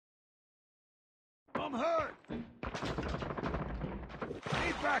I'm hurt! Need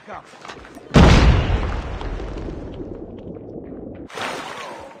backup!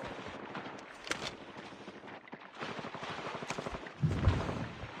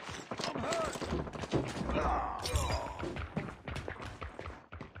 I'm hurt!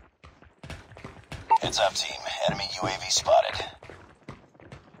 Heads up, team. Enemy UAV spotted.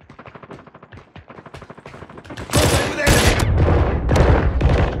 Contact with enemy!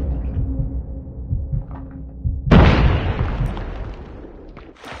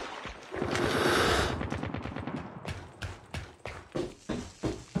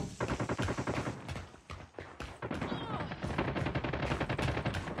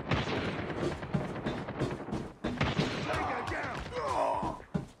 Tango down!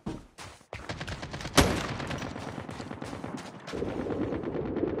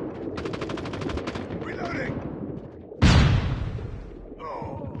 Reloading!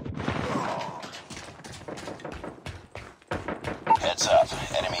 Heads up.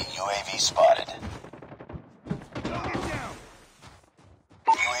 Enemy UAV spotted. Target down!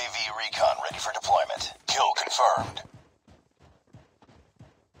 UAV recon ready for deployment. Kill confirmed.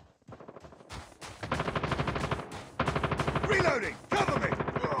 Reloading! Cover me!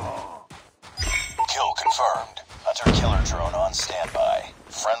 Kill confirmed. Hunter-killer drone on standby.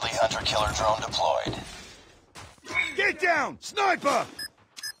 Friendly hunter-killer drone deployed. Get down! Sniper!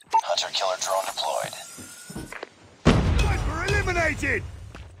 Hunter-killer drone deployed. Sniper eliminated!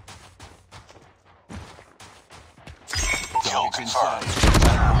 Kill confirmed.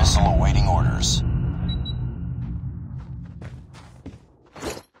 Predator missile awaiting orders.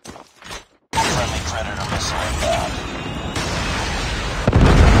 Friendly Predator missile inbound.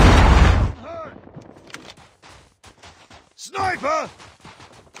 Hurt! Sniper!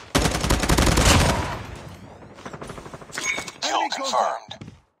 Kill Enemy confirmed.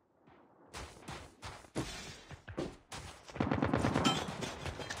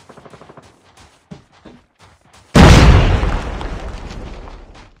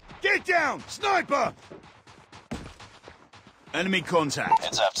 Get down! Sniper! Enemy contact.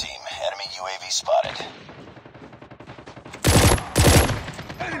 Heads up, team. Enemy UAV spotted.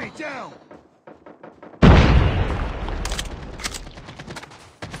 Enemy down!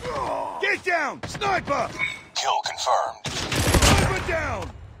 Get down! Sniper! Kill confirmed. Sniper down!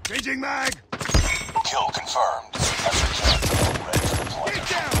 Changing mag! Kill confirmed. Hunter-killer drone ready for Get deployment.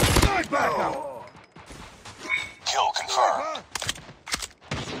 down! Sniper! Kill confirmed. Sniper!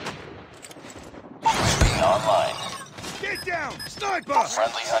 UAV online. Get down! Sniper!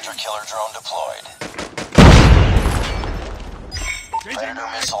 Friendly hunter-killer drone deployed. Changing Predator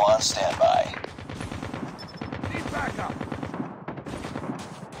mag! missile on standby. Need backup!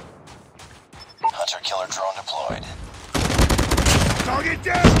 Hunter-killer drone deployed. Target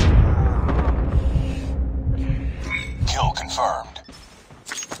down! Kill confirmed.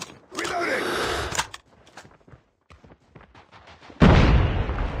 Reloading!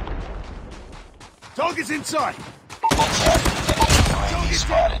 Target's in sight! Heads up. Enemy UAV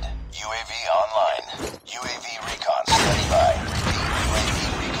spotted. UAV online. UAV recon standing by. Repeat. UAV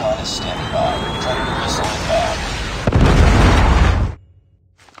recon is standing by. Predator missile inbound.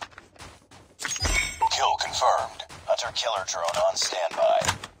 Kill confirmed. Hunter-killer drone on standby.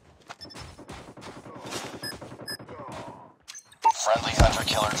 Friendly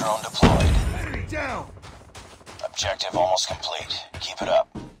hunter-killer drone deployed. Enemy down! Objective almost complete. Keep it up.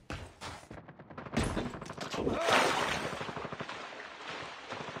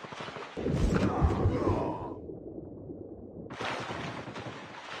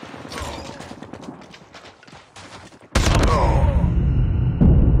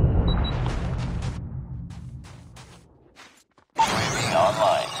 UAV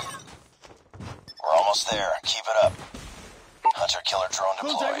online. We're almost there. Keep it up. Hunter-killer drone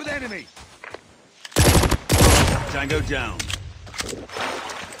Contact with deployed. enemy! Tango down.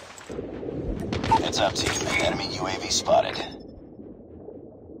 Heads up, team. Enemy UAV spotted.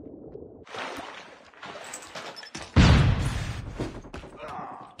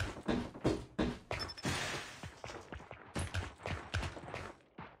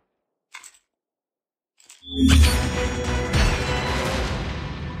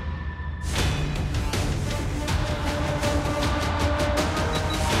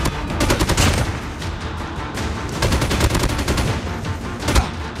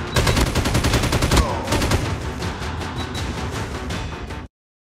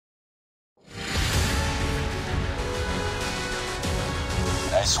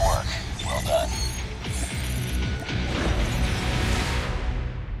 Nice work. Well done.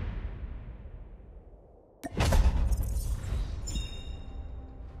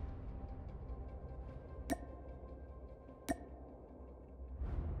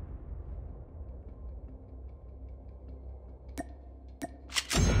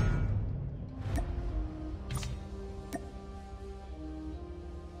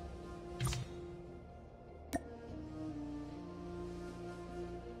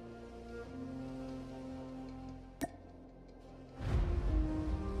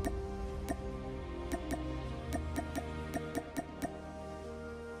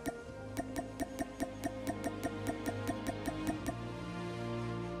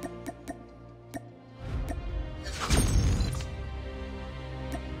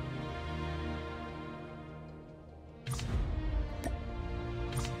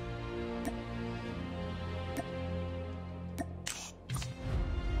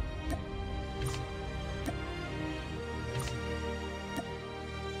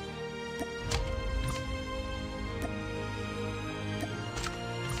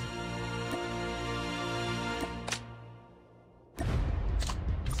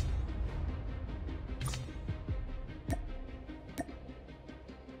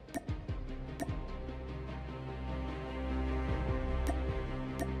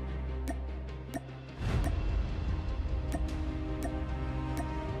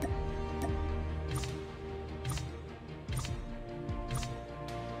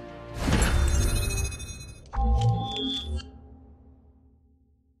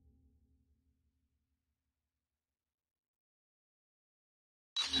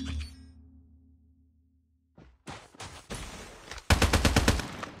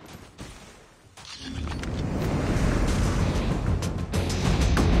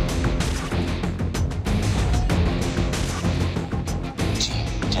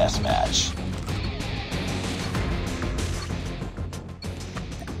 deathmatch.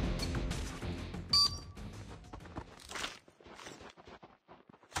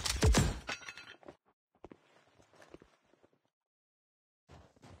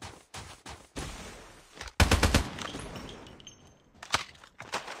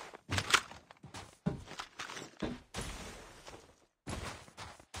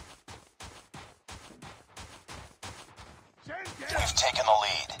 We've taken the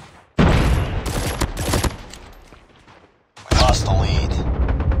lead. We lost the lead.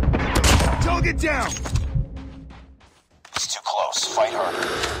 Target down! It's too close. Fight harder.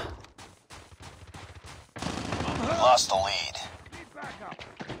 We lost the lead. Need backup.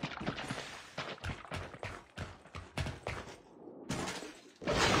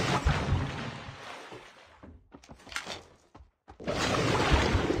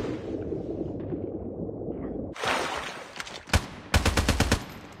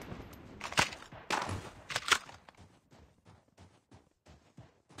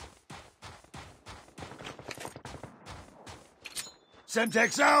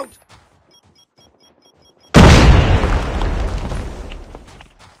 Semtex out!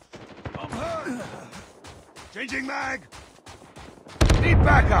 I'm hurt! Changing mag! Need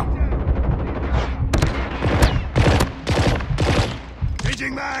backup!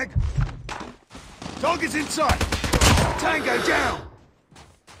 Changing mag! Target's in sight! Tango down!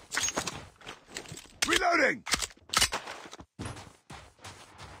 Reloading!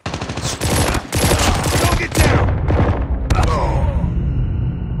 Target down!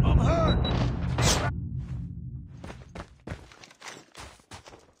 I'm hurt!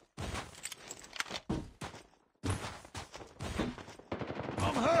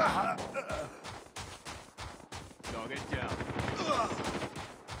 I'm hurt! Target down.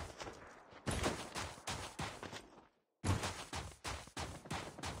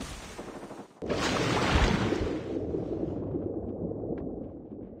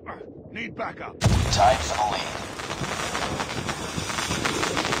 Need backup. Tied for the lead.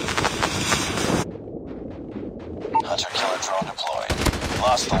 Hunter-killer drone deployed.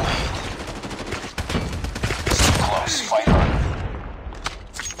 Lost the lead. It's too close. Fight harder.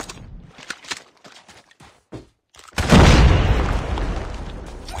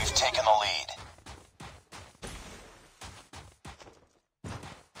 We've taken the lead.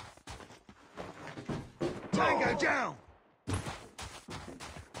 Tango down!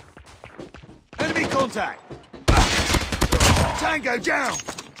 Enemy contact! Tango down!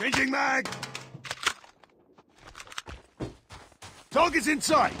 Changing mag! Target's in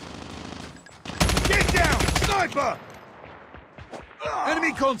sight! Get down! Sniper!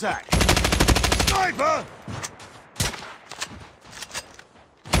 Enemy contact! Sniper!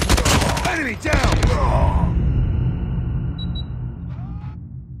 Enemy down!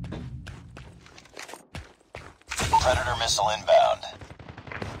 Predator missile inbound.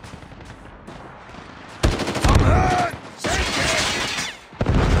 I'm hurt! Semtex!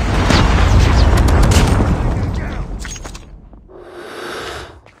 Tango down!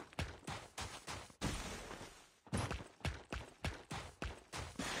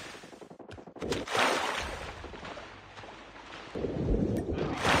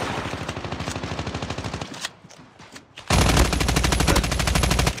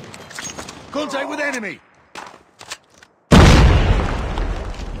 Contact with enemy!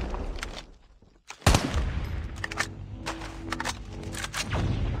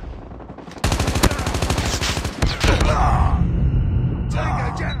 Tango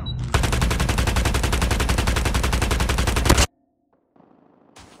down!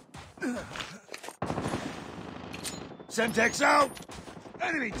 Semtex out!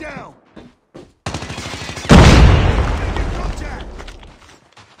 Enemy down! Contact!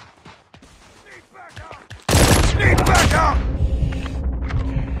 Need backup! Need backup!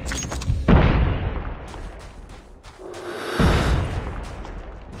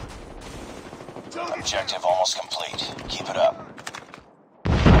 Objective almost complete. Keep it up.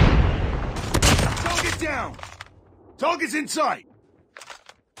 Target down! Target's in sight!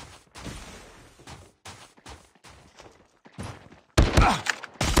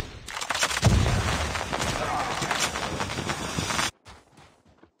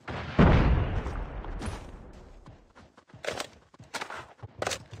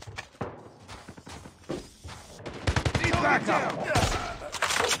 Need backup!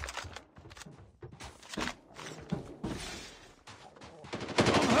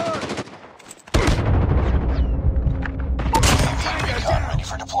 I'm hurt! UAV recon ready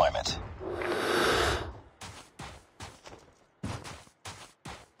for deployment.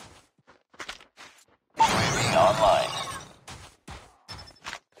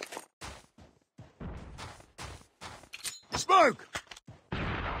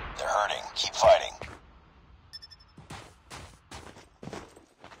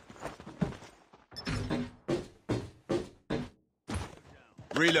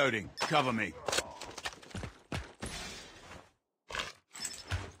 Reloading. Cover me.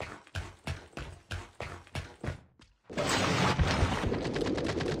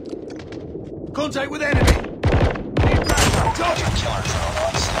 Contact with enemy! Need backup! Roger, killer drone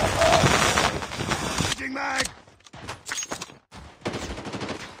on standby. Changing mag!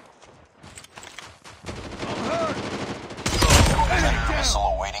 I'm hurt! Enemy Predator down! missile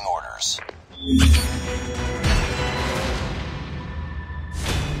awaiting orders.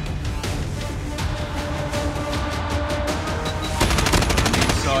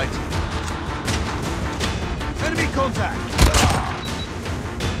 Sight. Enemy contact!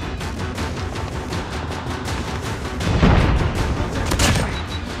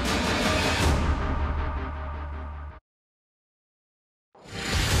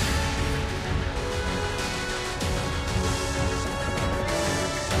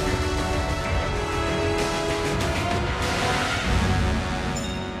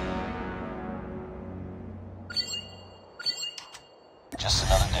 Just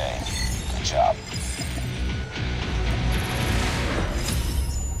another day. Good job.